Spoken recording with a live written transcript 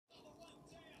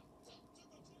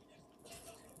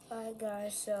Alright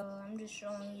guys, so I'm just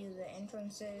showing you the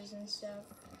entrances and stuff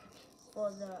for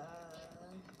the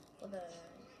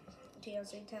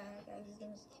TLC tag. As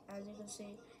you can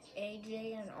see,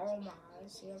 AJ and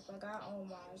omos. Yep, I got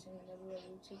omos in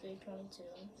WWE 2K22.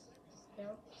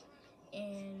 Yep,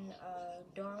 and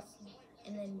Dolph,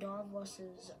 and then Dolph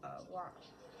versus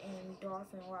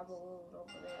Dolph and Robert Roode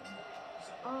over there.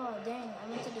 Oh dang, I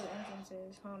meant to do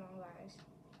entrances. Hold on, guys.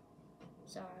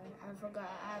 Sorry, I forgot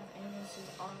I have entrances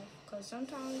off. Because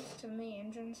sometimes, to me,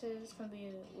 entrances can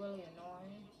be really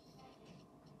annoying.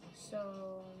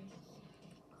 So,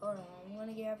 hold on. I'm going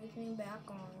to get everything back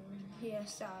on. Yeah,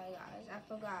 sorry, guys. I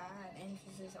forgot I had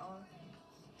entrances off.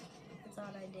 I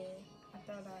thought I did. I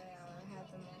thought I had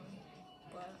them on.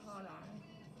 But, hold on.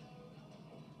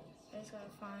 I just got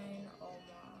to find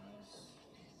omos.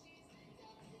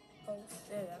 Oh,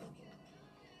 there we go.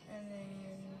 And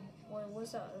then, wait, what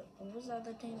was the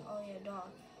other thing? Oh, yeah,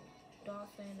 Dolph.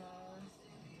 Dolph and, oh,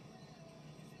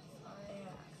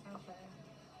 yeah, okay.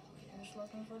 I'm just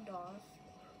looking for Dolph.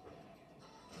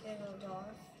 There you go,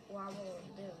 Dolph. Wobble,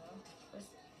 there you go.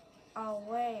 Oh,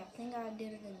 wait, I think I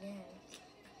did it again.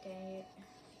 Dang it.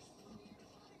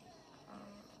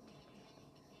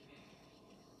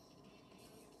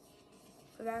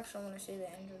 But I actually want to see the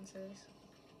entrances.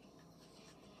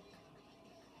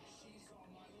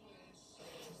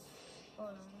 Hold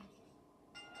on.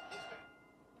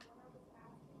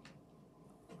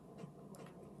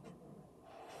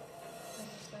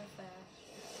 Just that fast.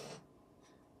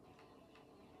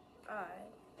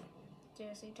 Alright.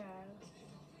 JSC tab.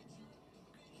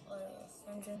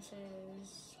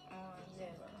 Entrances on there.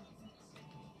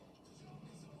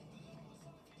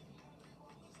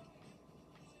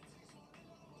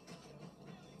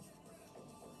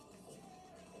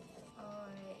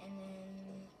 Alright, and then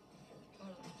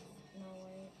no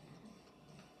wait.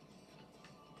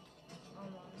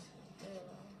 Almost. There we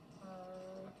go.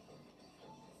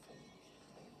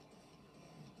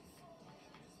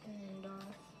 And then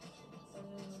Darth.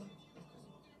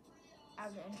 I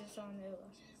have the entrance on there.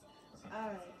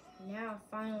 Alright, now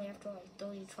finally after like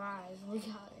 30 tries, we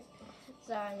got it.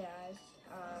 Sorry guys,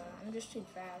 I'm just too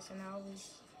fast and I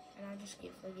just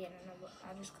keep forgetting about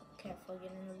I just kept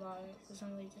forgetting about it for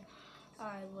some reason.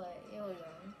 Alright, but here we go.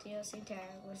 TLC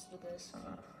tag, let's do this.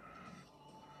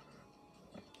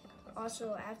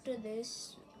 Also after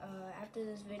this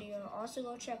video, also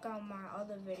go check out my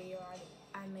other video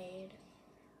I made.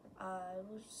 I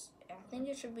think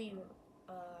it should be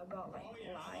about like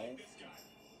live,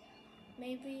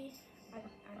 maybe.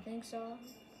 I think so.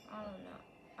 I don't know.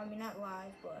 I mean, not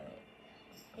live, but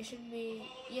it should be,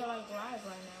 yeah, like live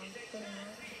right now, pretty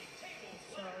much.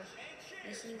 So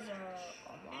this is omos.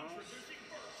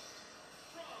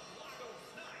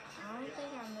 I don't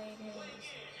think I made his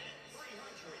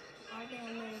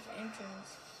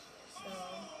entrance.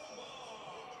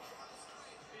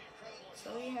 So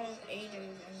he has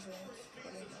AJ's entrance,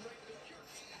 pretty much.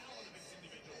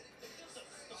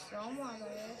 So omos, I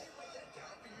guess.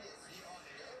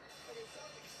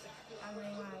 I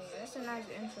mean, like, that's a nice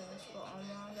entrance for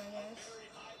omos, I guess.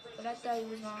 But I thought he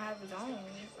was gonna have his own.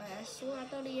 Like, I swear I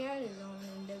thought he had his own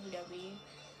in WWE.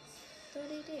 Thought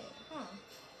he did, huh?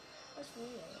 That's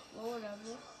weird. Well,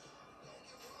 whatever.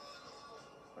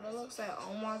 But it looks like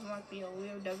omos might be a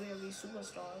weird WWE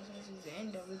superstar since he's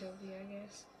in WWE, I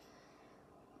guess.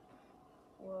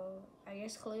 Well, I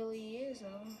guess clearly he is,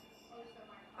 though.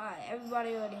 Alright,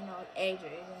 everybody already knows AJ's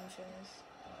entrance.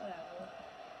 Whatever.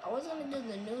 I was gonna do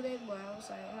the New Day, but I was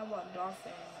like, how about Dolph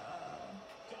and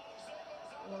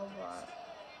Robot?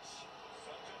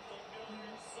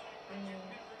 I mean,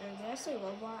 did I say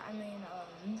Robot? I mean,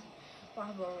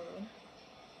 Bravo.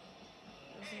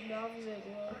 This is Dolph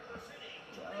Ziggler.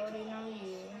 You already know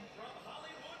you.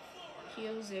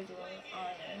 Q Ziggler.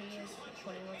 Alright, he is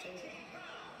pretty much a hero.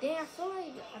 Dang, I feel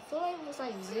like it was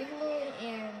like Ziggler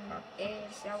and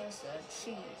Edge that was a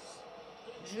cheat.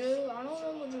 Drew, I don't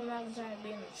remember Drew McIntyre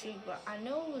being a cheat, but I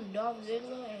know it was Dolph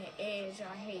Ziggler and Edge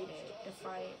I hated the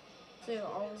fight. So they were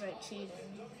always like cheating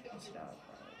and stuff.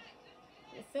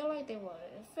 It felt like they were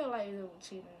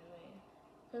cheating to me.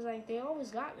 Cause like they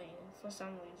always got me for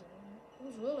some reason. It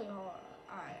was really hard.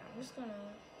 Alright, I'm just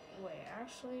gonna wait.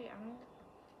 Actually, I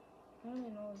don't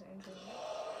even know his intro.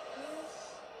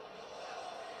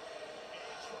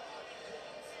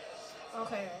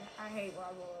 Okay, I hate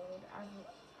Robert. I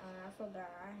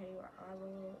forgot. I hate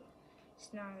Robert.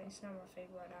 It's not my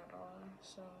favorite at all.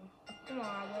 So come on,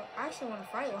 Robert. I actually want to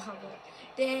fight Robert.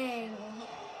 Dang.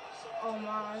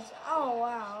 Omos. Oh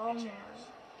wow, Omos.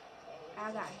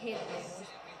 I got hit there.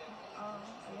 I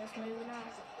guess maybe not.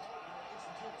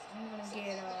 I'm gonna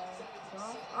get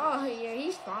Dolph. Oh, Oh yeah,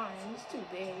 he's fine. He's too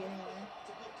big anyway.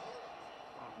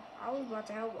 I was about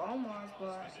to help omos,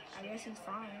 but I guess he's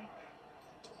fine.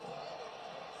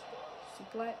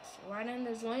 Suplex right in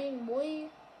his lane, boy.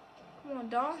 Come on,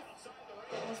 Dolph.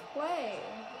 Let's play.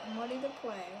 I'm ready to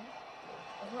play.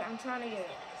 I'm trying to get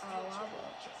lava.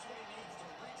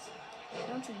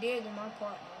 Don't you dare get my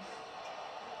partner.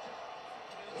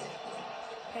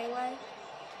 Pele.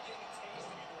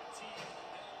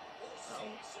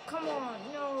 Come on.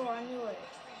 No, I knew it.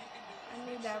 I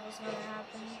knew that was going to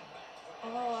happen.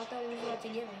 Oh, I thought he was about to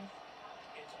get me.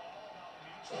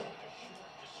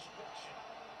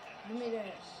 Give me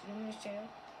that. Give me this chair.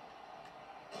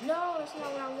 No, that's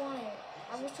not what I wanted.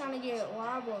 I was trying to get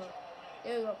lava.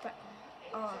 There we go.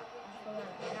 Oh, I forgot.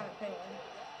 I gotta pay.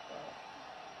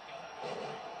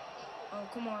 Oh,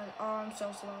 come on. Oh, I'm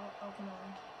so slow. Oh, come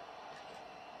on.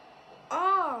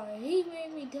 Oh, he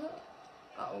made me duck.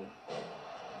 Uh-oh.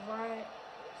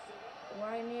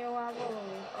 Right near lava.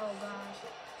 Oh, gosh.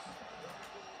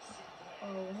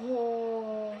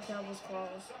 Oh, that was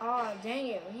close. Oh, dang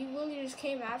it. He really just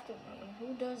came after me.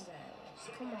 Who does that?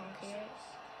 Come on, kid.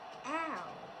 Ow.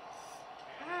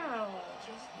 Ow.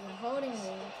 You're holding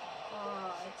me.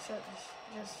 Oh, it's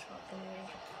just choking me.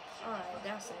 Alright,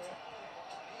 that's it.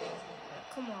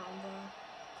 Come on, bro.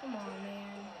 Come on,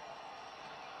 man.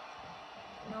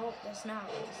 Nope, that's not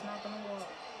gonna work.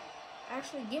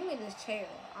 Actually, give me this chair.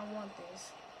 I want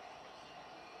this.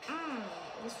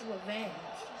 This is revenge.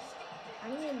 I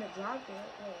need him to drop it.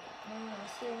 Wait, man, I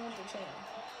still want the chair.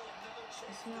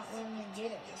 It's not letting me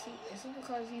get it. Is it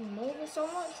because he's moving so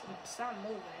much? Stop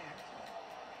moving, actually.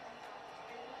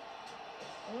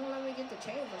 It won't let me get the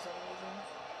chair for some reason.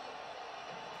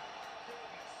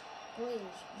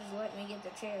 Please, just let me get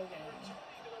the chair again.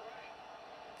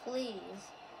 Please.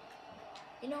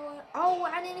 You know what? Oh,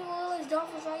 I didn't even realize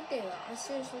Dolph was right there. I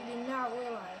seriously did not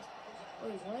realize.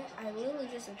 Wait, what? I literally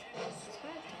just attacked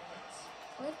him.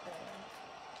 What the?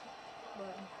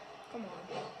 But, come on.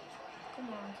 Come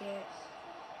on, kid.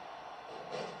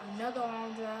 Another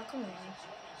arm drag. Come on.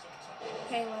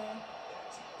 Pele.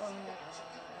 Oh,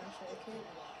 actually, kid.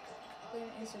 Clear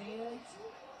insecure.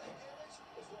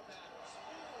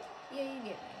 Yeah, you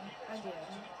get me. I dare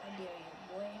you,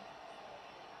 boy.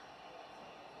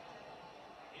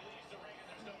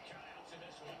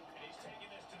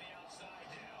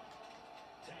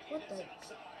 What the?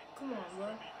 Come on, bro.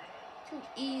 Too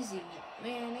easy.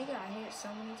 Man, they got hit so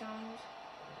many times.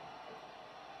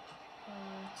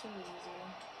 Too easy.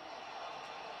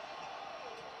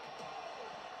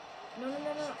 No.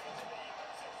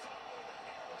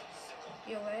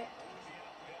 Yo, what?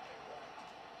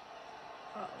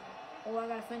 Uh-oh. Oh, I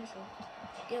gotta finish him.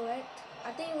 Yo, what?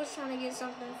 I think he was trying to get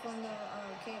something from the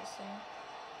KFC.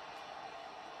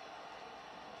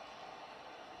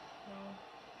 No.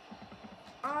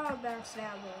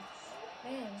 Backstabber.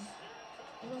 Man.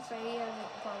 It looks like he has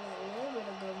probably a little bit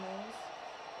of good moves.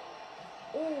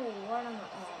 Ooh, right on the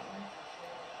arm.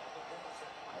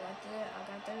 I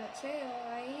got the chair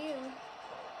right here.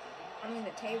 I mean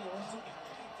the table.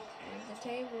 Here's the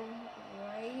table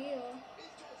right here.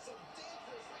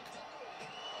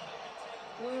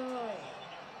 Wait.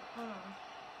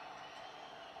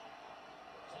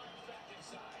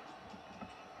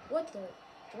 What the?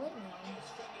 What now?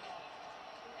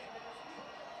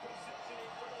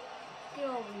 Get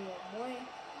over here, boy.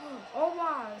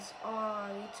 Omos. Oh,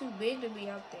 you're too big to be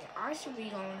up there. I should be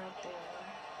going up there.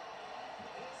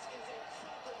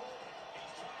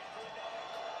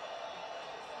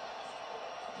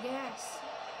 Yes.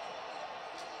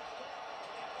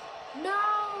 No!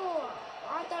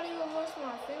 I thought he was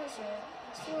my finisher.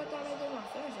 I swear I thought I did my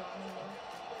finisher on him.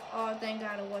 Oh, thank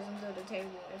God it wasn't to the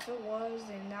table. If it was,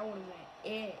 then that would have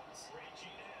been it.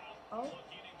 Oh.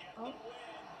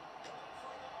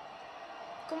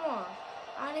 Come on.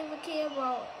 I don't even care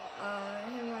about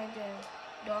him right there.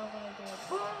 Dog right there.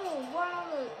 Boom!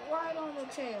 Right on the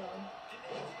tail.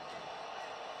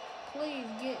 Please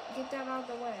get that out of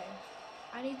the way.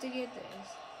 I need to get this.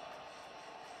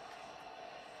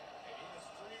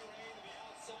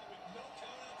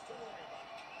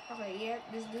 Okay, yeah,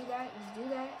 just do that.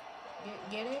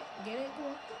 Get it. Come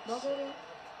on.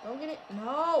 Go get it.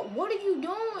 No! What are you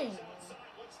doing?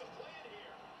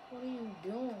 What are you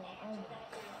doing? Oh my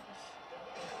gosh.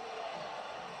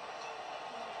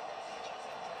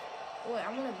 Wait, I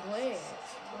want to glitch.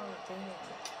 Oh, damn.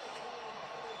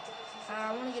 I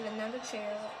want to get another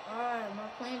chair. Alright, my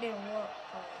plan didn't work.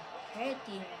 Oh, heck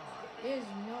yeah. There's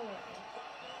no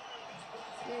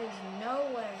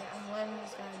way I'm letting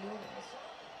this guy do this.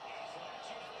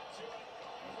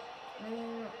 No.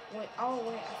 Wait, I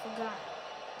forgot.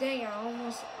 Dang, I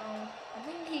almost, I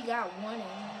think he got one in.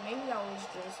 Maybe that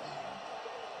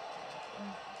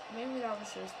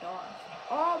was just Dolph.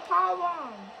 Oh, power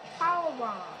bomb! Power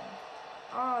bomb!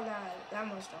 Oh, that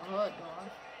must have hurt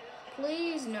Dolph.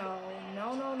 Please, no.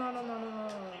 No, no, no, no, no, no, no,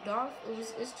 no. Dolph,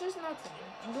 it's just nothing.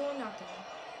 I'm doing nothing.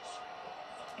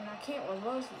 And I can't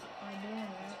reverse it by doing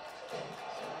that. So.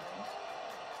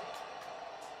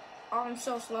 Oh, I'm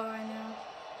so slow right now.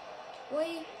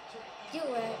 Wait, get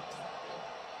wrecked.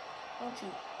 Don't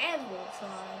you ever try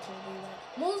to do that.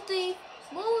 Multi!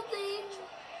 Multi!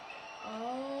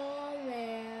 Oh,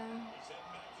 man.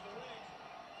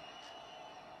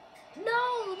 No,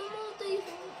 the multi!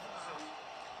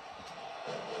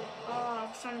 Oh, I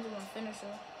was trying to do my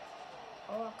finisher.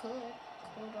 Oh, I could.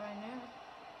 Could right now.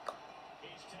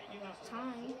 I got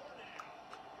time.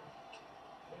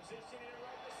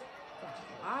 Got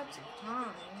lots of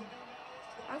time.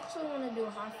 I actually want to do a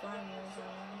high flying moves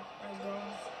on like go.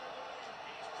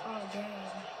 Oh,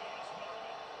 dang.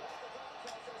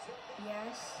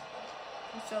 Yes.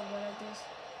 I'm so good at this.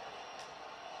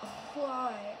 Oh,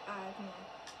 alright, come on.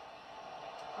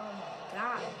 Oh my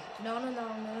god. No, no, no, no,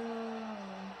 no, no,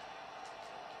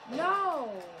 no. No!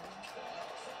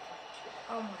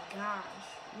 Oh my gosh.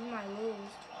 You might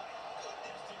lose.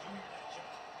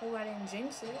 Oh, I didn't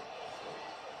jinx it.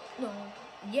 No.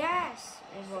 Yes!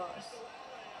 Reverse.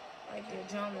 Right there,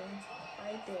 jumping.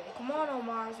 Right there. Come on,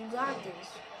 omos. You got this.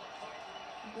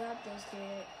 You got this,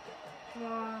 kid. Come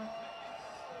on.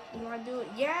 You want to do it?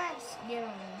 Yes! Get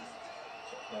on.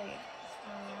 Wait. I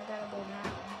gotta go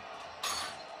now.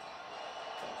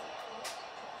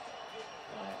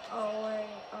 Oh, wait.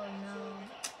 Oh, no.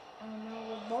 Oh, no.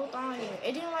 We're both on here.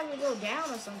 It didn't let me go down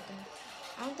or something.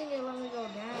 I don't think it let me go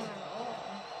down at all.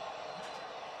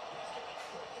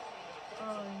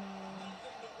 Oh, no.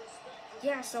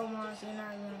 Yeah, so much. You're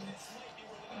not going.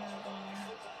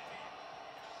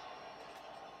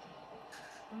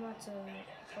 I'm about to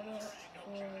put it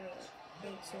for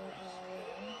it to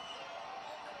win.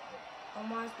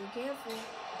 Omos, be careful.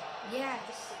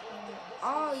 Yes.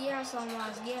 Oh, yes,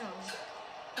 Omos, get him.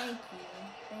 Thank you.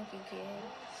 Thank you, kid.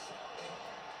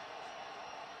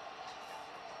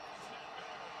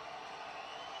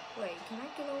 Wait, can I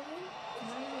get over? Can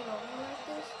I get over like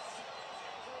this?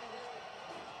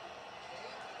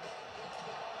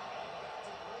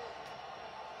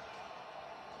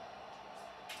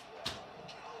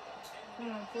 Come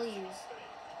on, please.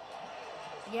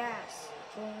 Yes.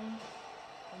 Boom.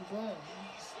 And boom.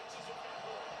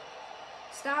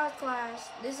 Styles clash.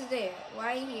 This is it.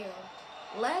 Right here.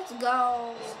 Let's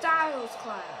go. Styles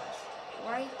clash.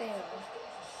 Right there.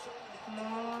 Come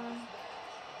on.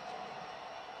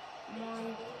 Come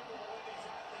on.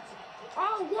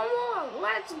 Oh, one more.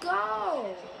 Let's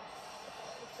go.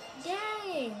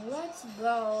 Dang. Let's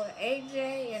go. AJ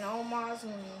and omos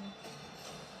win.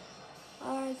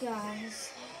 Alright,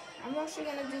 guys. I'm actually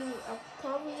gonna do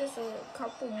probably just a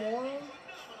couple more.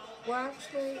 Well,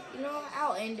 actually, you know,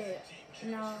 I'll end it.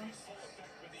 No,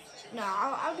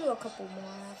 I'll do a couple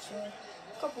more, actually.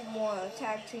 A couple more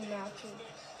tag team matches.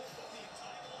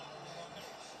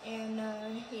 And,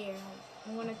 yeah,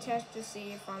 I'm gonna test to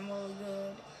see if I'm really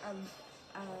good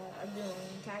at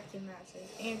doing tag team matches.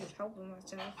 And just helping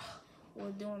myself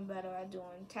with doing better at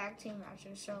doing tag team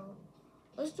matches. So,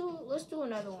 let's do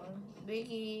another one.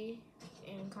 Big E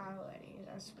and Kyle Eddie,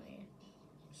 that's me.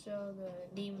 So, the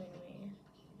Demon Me.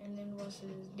 And then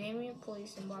versus Damian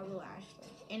Priest and Bobby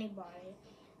Lashley. Anybody.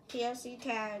 TLC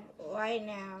tag right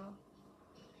now.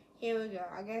 Here we go.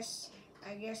 I guess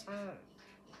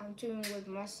I'm tuning with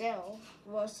myself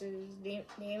versus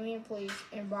Damian Priest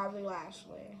and Bobby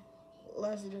Lashley.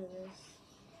 Let's do this.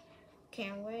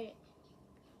 Can't wait.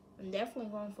 I'm definitely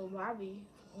going for Bobby.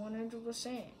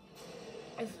 100%.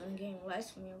 If the game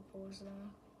lets me, of course, though.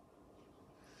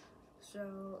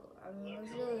 So, I mean,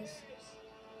 let's do this.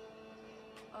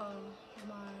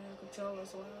 My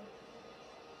controller's low.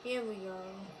 Here we go.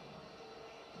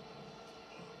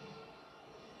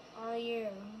 Oh yeah,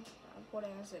 I put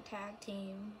it as a tag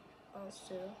team, us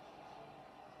two.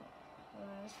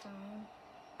 Last time.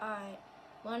 Alright,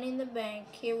 Money in the Bank,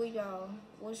 here we go.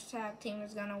 Which tag team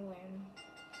is gonna win?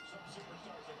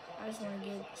 I just want to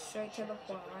get straight to the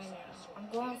point right now. I'm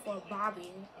going for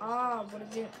Bobby. Oh,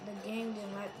 but the game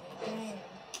didn't let me. Dang.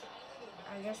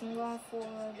 I guess I'm going for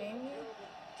Damian.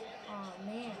 Oh,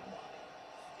 man.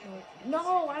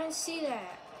 No, I didn't see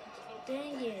that.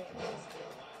 Dang it.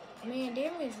 Man,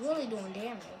 Damian's really doing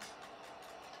damage.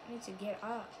 I need to get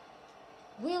up.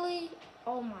 Really?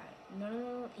 Oh, my.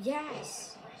 No.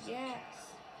 Yes. Yes.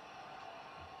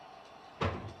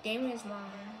 Damian's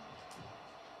mine.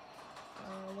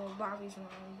 Well, Bobby's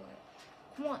mine, but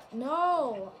Come on.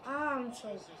 No. I'm so...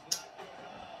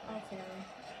 Okay.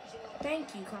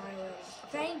 Thank you, Kyler.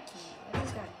 Thank you. I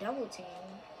just got double teamed.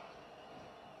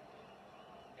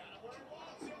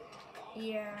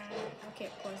 Yeah, I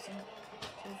kept pushing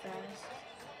too fast.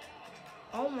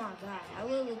 Oh my god, I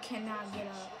literally cannot get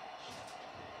up.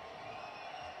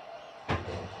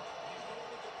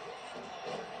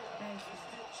 Thank you.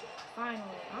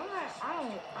 Finally,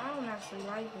 I don't actually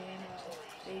like being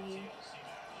a biggie.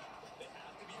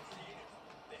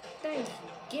 Thank you.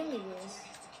 Give me this.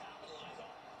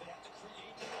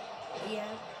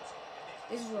 Yeah,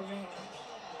 this is revenge.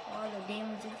 All the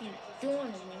damage you keep doing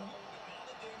to me.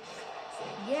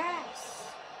 Yes.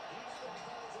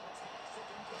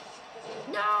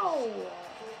 No.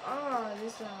 Oh,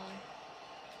 this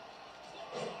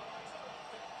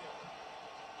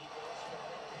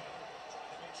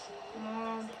Come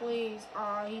on, please.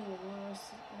 Oh, he was worse.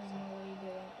 There's no way he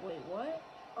did it. Wait, what?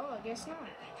 Oh, I guess not.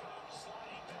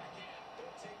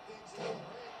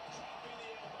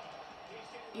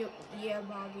 Yeah,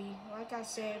 Bobby. Like I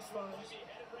said first,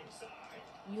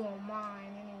 you on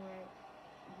mine anyway.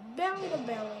 Belly to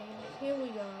belly. Here we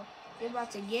go. You're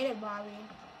about to get it, Bobby.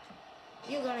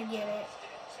 You're gonna get it.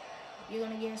 You're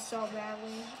gonna get it so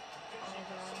badly. Oh my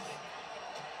gosh.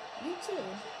 You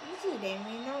too,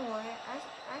 Damien. Don't worry.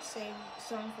 I saved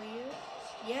some for you.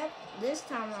 Yep. This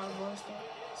time I reversed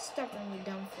it. Stuck on your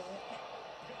dumb foot.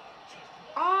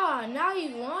 Ah, now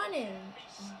you running.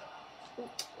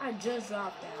 I just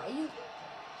dropped out. You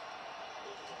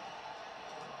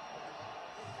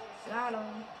got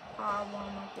him.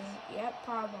 Powerbomb, I think. Yep,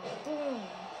 powerbomb. Boom.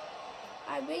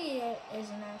 I bet it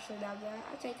isn't actually that bad.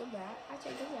 I take it back. It's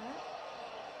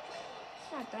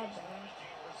not that bad.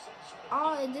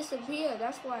 Oh, it disappeared.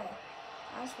 That's why.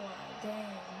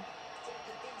 Damn.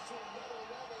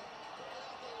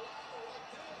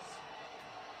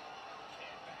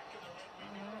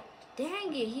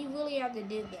 Dang it, he really have to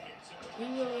do that.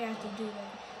 Can't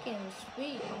even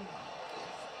speak.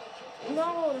 Oh.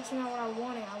 No, that's not what I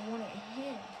wanted. I wanted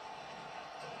him.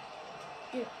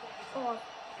 Get off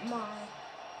my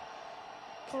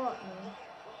partner.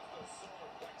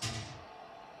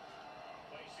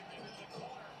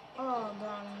 Oh,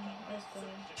 got him. Let's go.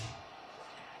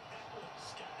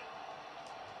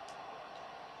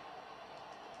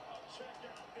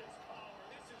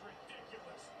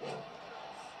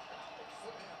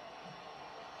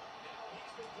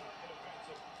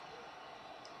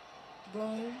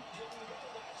 Boom.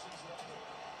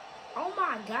 Oh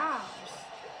my gosh.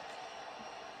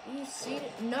 You see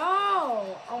it?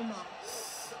 No! Oh my.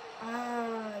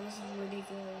 Ah, this is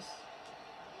ridiculous.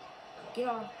 Get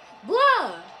off.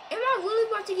 Bruh! Am I really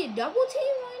about to get double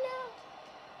teamed right now?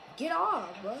 Get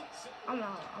off, bro. I'm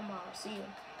out.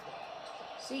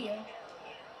 See ya.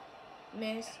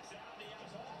 Miss.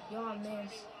 Y'all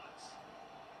miss.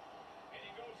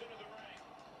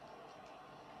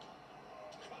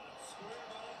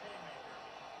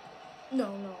 No.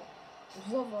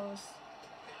 Reverse.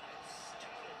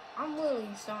 I'm really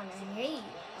starting to hate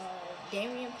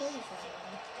Damian Priest right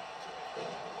now.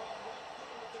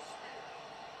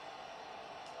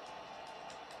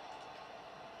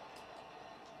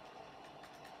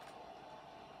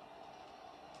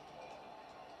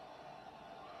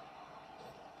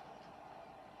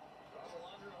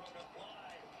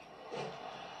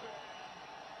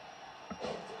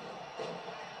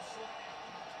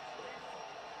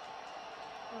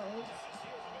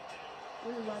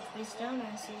 We're about to be stunned,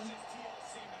 I see.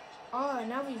 Oh,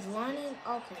 now he's running?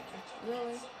 Okay.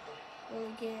 Really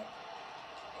get...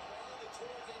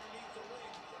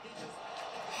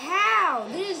 How?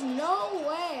 There's no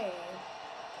way.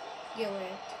 Get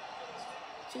wrecked.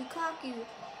 Too cocky,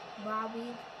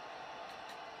 Bobby.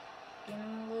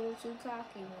 Getting a little too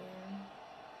cocky, man.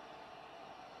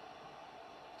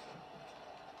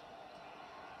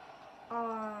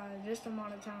 Just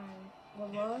amount of time.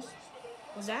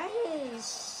 Was that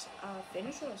his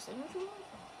finisher or signature?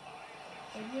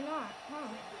 Maybe not, huh?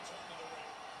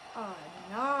 Oh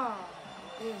no,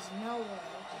 there's no way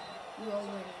you're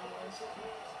winning this.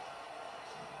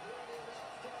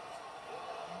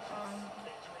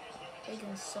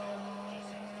 Taking so long right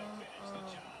now.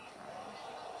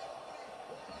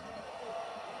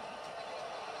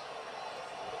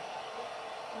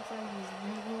 Looks like he's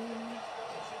moving.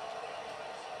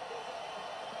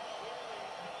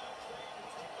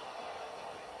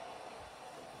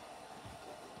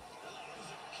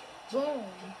 Boom.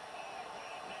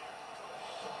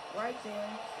 Right there.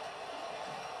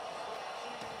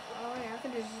 Alright, I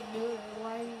could just do it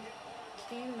while you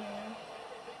stand there.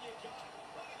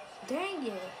 Dang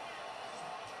it.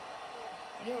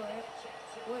 You're right.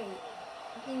 Wait.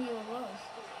 I think he was.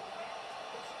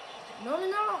 No.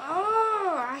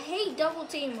 Oh, I hate double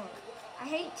teamers. I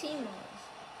hate teamers.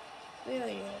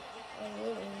 Really? Like,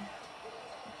 literally.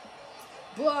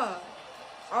 Bruh.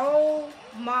 Oh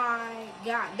my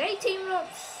god. They teamed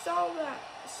up so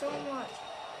much.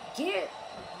 Get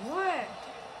wrecked.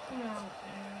 Come on,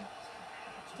 man.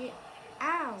 Get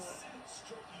out.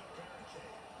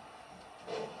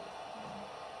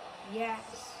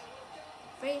 Yes.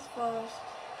 Face first.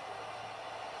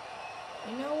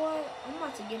 You know what? I'm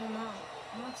about to get him out.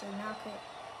 I'm about to knock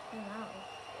him out.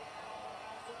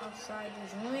 Outside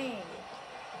his ring.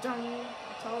 Dummy.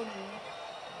 I told you.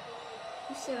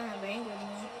 You shouldn't have angered me.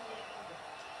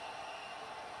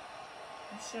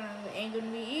 You shouldn't have angered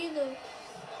me either.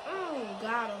 Oh,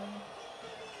 got him.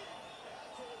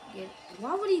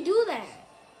 Why would he do that?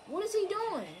 What is he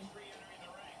doing?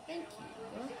 Thank you,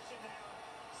 bro.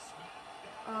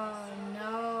 Oh,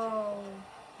 no.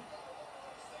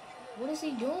 What is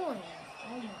he doing?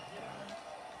 Oh, my God.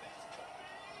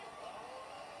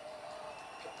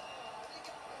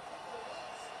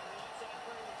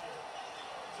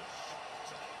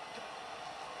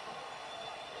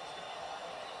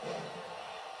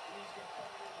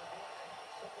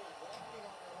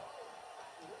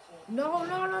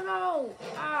 No.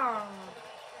 Ah.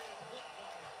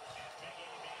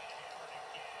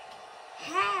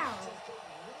 How?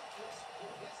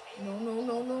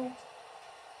 No.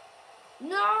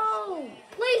 No!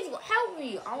 Please help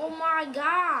me! Oh my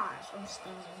gosh! I'm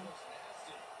stunned.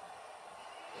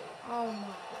 Oh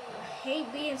my. I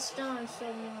hate being stunned so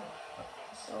much.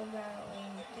 So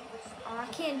badly. Oh, I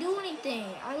can't do anything.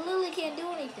 I literally can't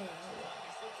do anything.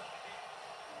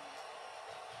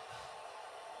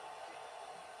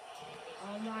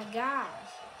 Oh my gosh.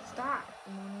 Stop.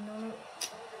 No.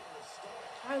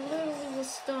 I literally was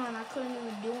stunned. I couldn't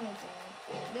even do anything.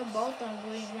 They're both on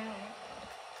green now.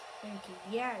 Thank you.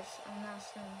 Yes, I'm not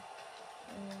stunned.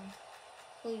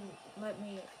 Please let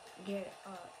me get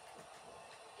up.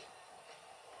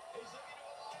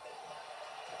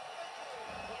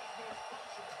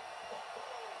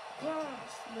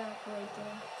 Yes,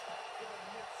 backbreaker.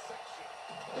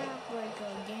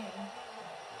 Backbreaker again.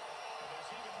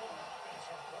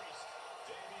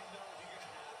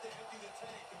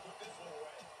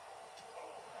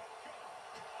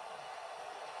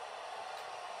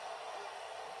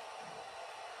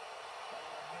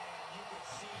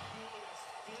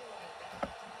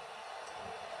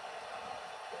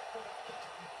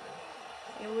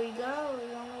 Here we go.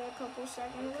 There's only a couple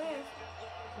seconds left.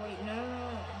 Wait, no.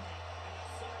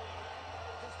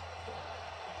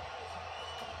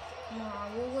 Come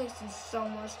on, we're wasting so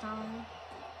much time.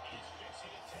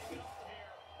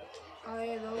 Oh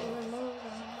yeah, those are the moves.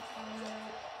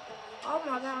 Oh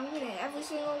my god, I'm getting every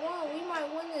single one. We might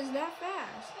win this that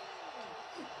fast.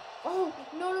 Oh,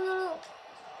 no.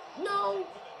 No.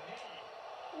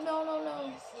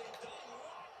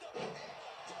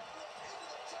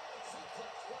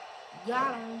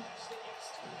 Got him.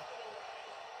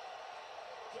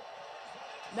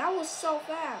 That was so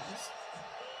fast.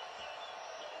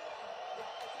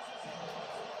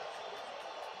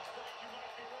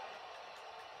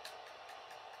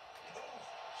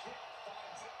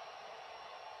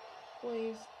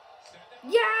 Please.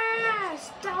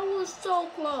 Yes! That was so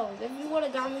close. If you would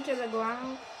have got me to the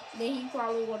ground, then he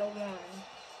probably would have won.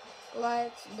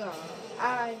 Let's go.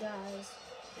 Alright, guys.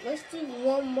 Let's do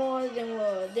one more, then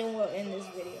we'll end this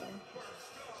video.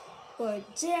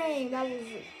 But dang, that was...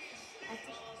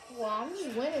 Well, I'm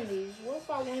just winning these. What if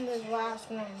I win this last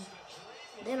one?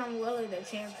 Then I'm really the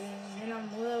champion. Then I'm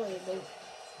really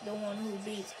the one who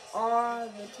beats all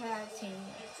the tag team.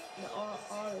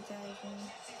 All the tag team.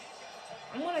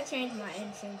 I'm gonna change my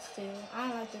entrance too. I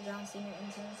don't like the John Cena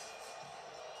entrance.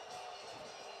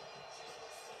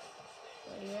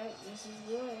 But yeah, this is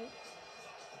good.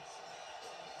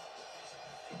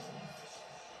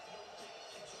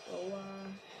 So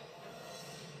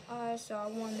alright, so I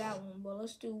won that one, but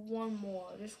let's do one more.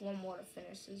 Just one more to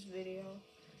finish this video.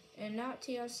 And not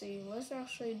TLC, let's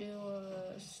actually do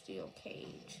a steel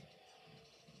cage.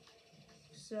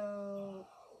 So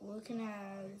we can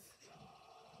have,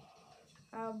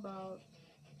 how about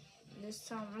this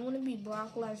time I'm gonna be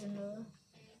Brock Lesnar.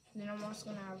 Then I'm also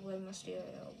gonna have Rey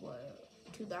Mysterio, but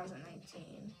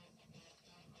 2019.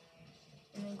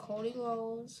 And then Cody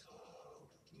Rhodes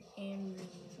and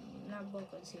not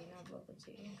Booker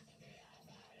T.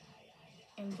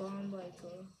 And Braun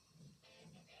Breaker.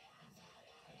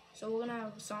 So we're gonna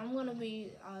have. So I'm gonna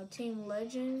be Team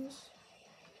Legends.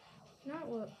 Not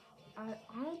what I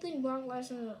don't think Brock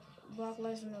Lesnar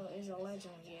is a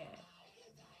legend yet.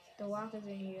 The Rock is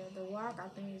in here. The Rock, I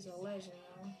think, is a legend,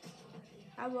 though.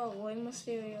 How about Rey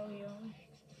Mysterio here?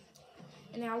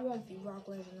 And I won't be Rock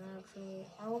Lesnar, actually.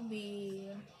 I will be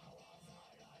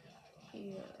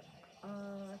here.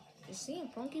 Is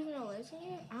CM Punk even a legend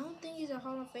yet? I don't think he's a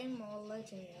Hall of Fame or a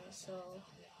legend yet, so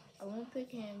I won't pick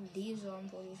him. Diesel, I'm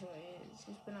pretty sure is.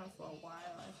 He's been out for a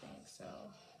while, I think, so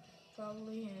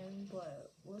probably him.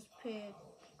 But let's pick,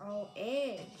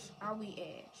 Edge. I'll be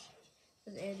Edge.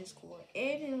 Cause Edge is cool.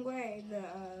 Edge and Ray,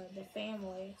 the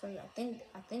family, cause I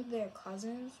think they're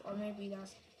cousins, or maybe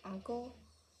that's uncle.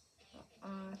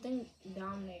 I think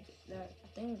Dominic. I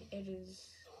think Edge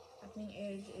is. I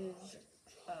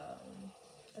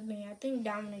think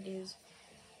Dominic is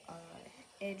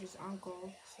Edge's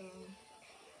uncle. So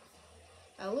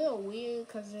a little weird,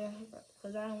 cause I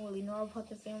don't really know about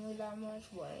the family that much,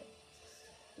 but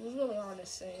it was really hard to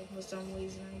say for some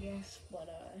reason, I guess. But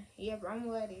yeah, I'm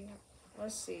ready.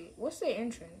 Let's see. What's the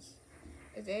entrance?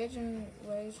 Is Edge and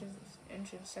Ray's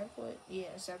entrance separate?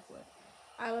 Yeah, separate.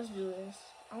 Alright, let's do this.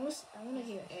 I want to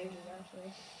hear Edge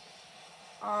actually.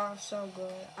 Oh, so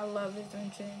good. I love his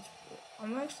entrance.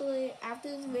 I'm actually, after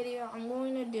this video, I'm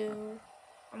going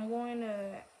to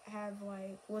have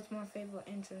like what my favorite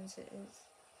entrance is.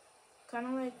 Kind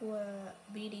of like what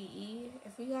BDE.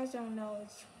 If you guys don't know,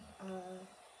 it's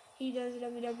he does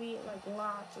WWE, like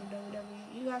lots of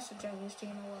WWE. You guys should check his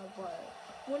channel out, but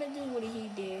I want to do what he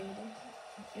did.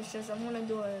 It's just I'm gonna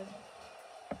do it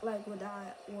like what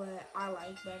I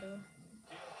like better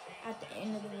at the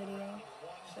end of the video.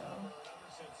 So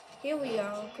here we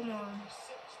go. Come on.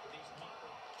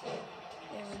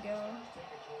 There we go.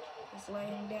 Just lay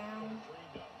him down.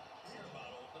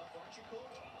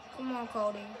 Come on,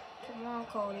 Cody. Come on,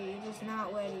 Cody. You're just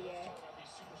not ready yet.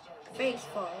 Face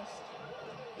first.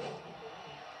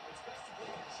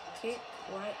 Kick,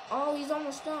 right? Oh, he's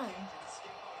almost done.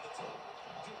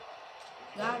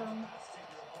 Got him.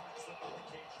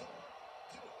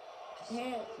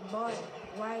 Head, butt,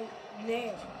 right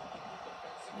there.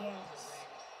 Yes.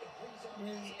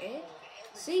 This is it.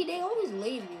 See, they always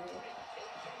leave you.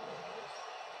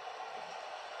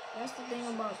 That's the thing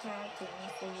about tag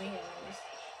teams for me, at least.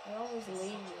 They always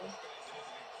leave you.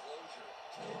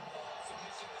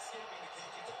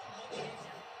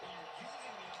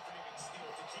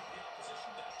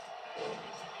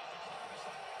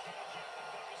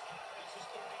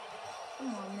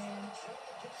 Come on, man.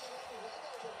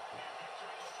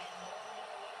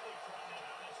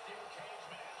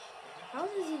 How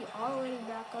is he already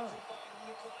back up?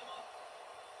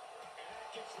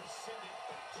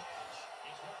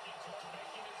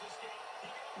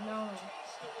 No.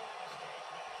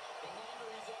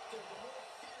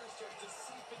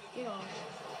 Get off.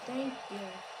 Thank you.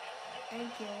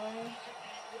 Thank you, Ray.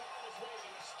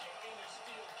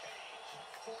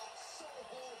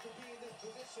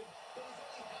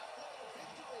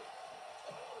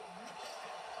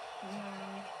 No.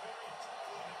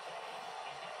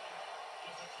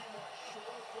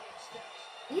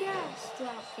 Yes,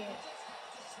 drop kick.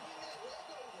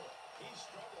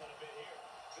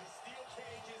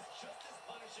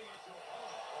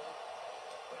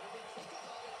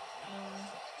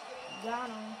 Got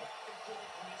him.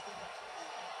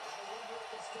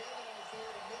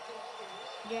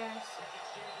 Yes.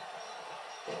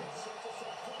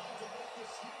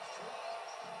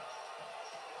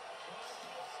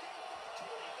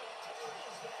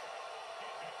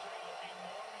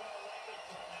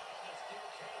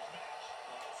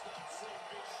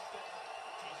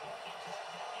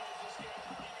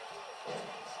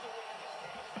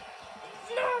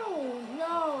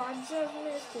 No, I just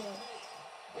missed it.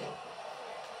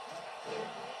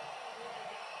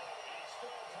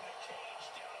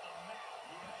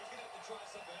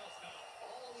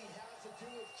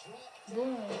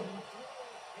 Boom.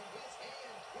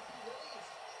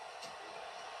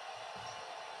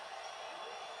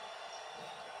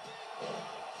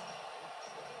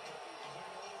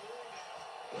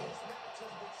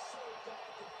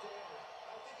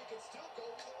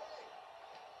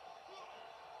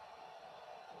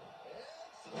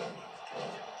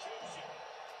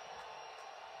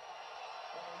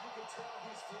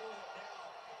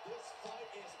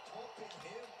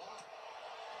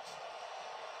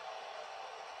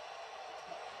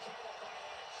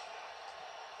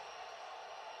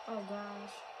 Oh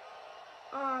gosh.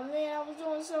 Oh man, I was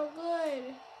doing so good.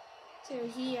 Till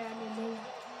he had to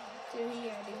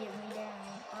get me down.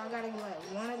 I gotta let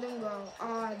one of them go.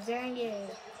 Oh dang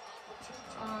it.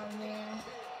 Oh man.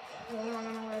 What am I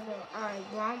gonna let go? Alright,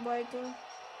 groundbreaker.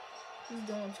 He's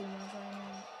doing too much right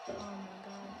now. Oh my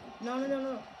god.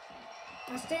 No.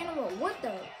 Unstandable. What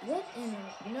the? What in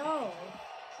the? No.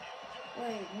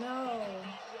 Wait, no.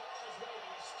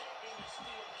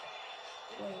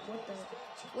 Wait, what the?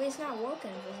 Wait, it's not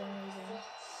working for some reason.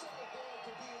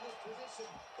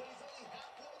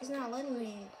 It's not letting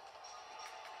me.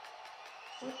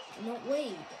 What? No,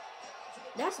 wait.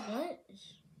 That's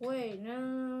glitch. Wait,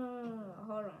 no.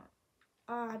 Hold on.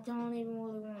 I don't even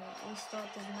really want to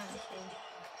restart this match.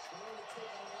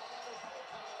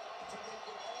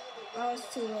 Oh,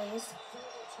 it's too late.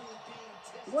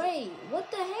 Wait, what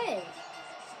the heck?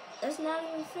 That's not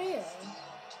even fair.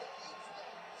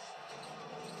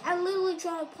 I literally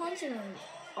tried punching him.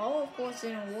 Oh, of course it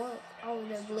didn't work. Oh,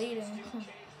 they're bleeding.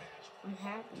 I'm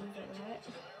happy for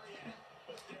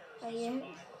that. Yeah.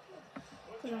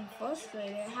 Cause I'm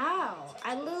frustrated. How?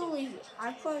 I literally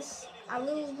press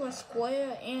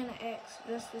square and X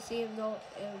just to see if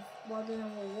one of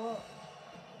them will work.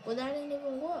 But that didn't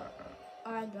even work.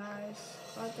 Alright guys,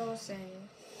 like I was saying,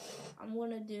 I'm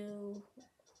gonna do,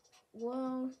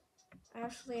 well,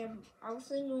 actually I was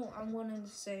thinking I'm gonna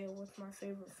say what's my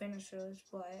favorite finishers,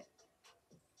 but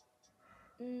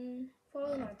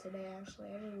probably not today actually.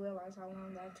 I didn't realize how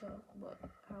long that took, but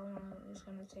how long it's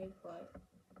gonna take, but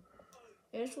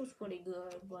this was pretty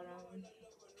good, but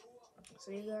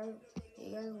see you guys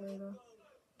later.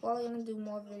 Probably gonna do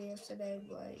more videos today,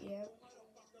 but yep.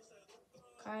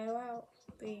 Kyle out.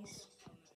 Peace.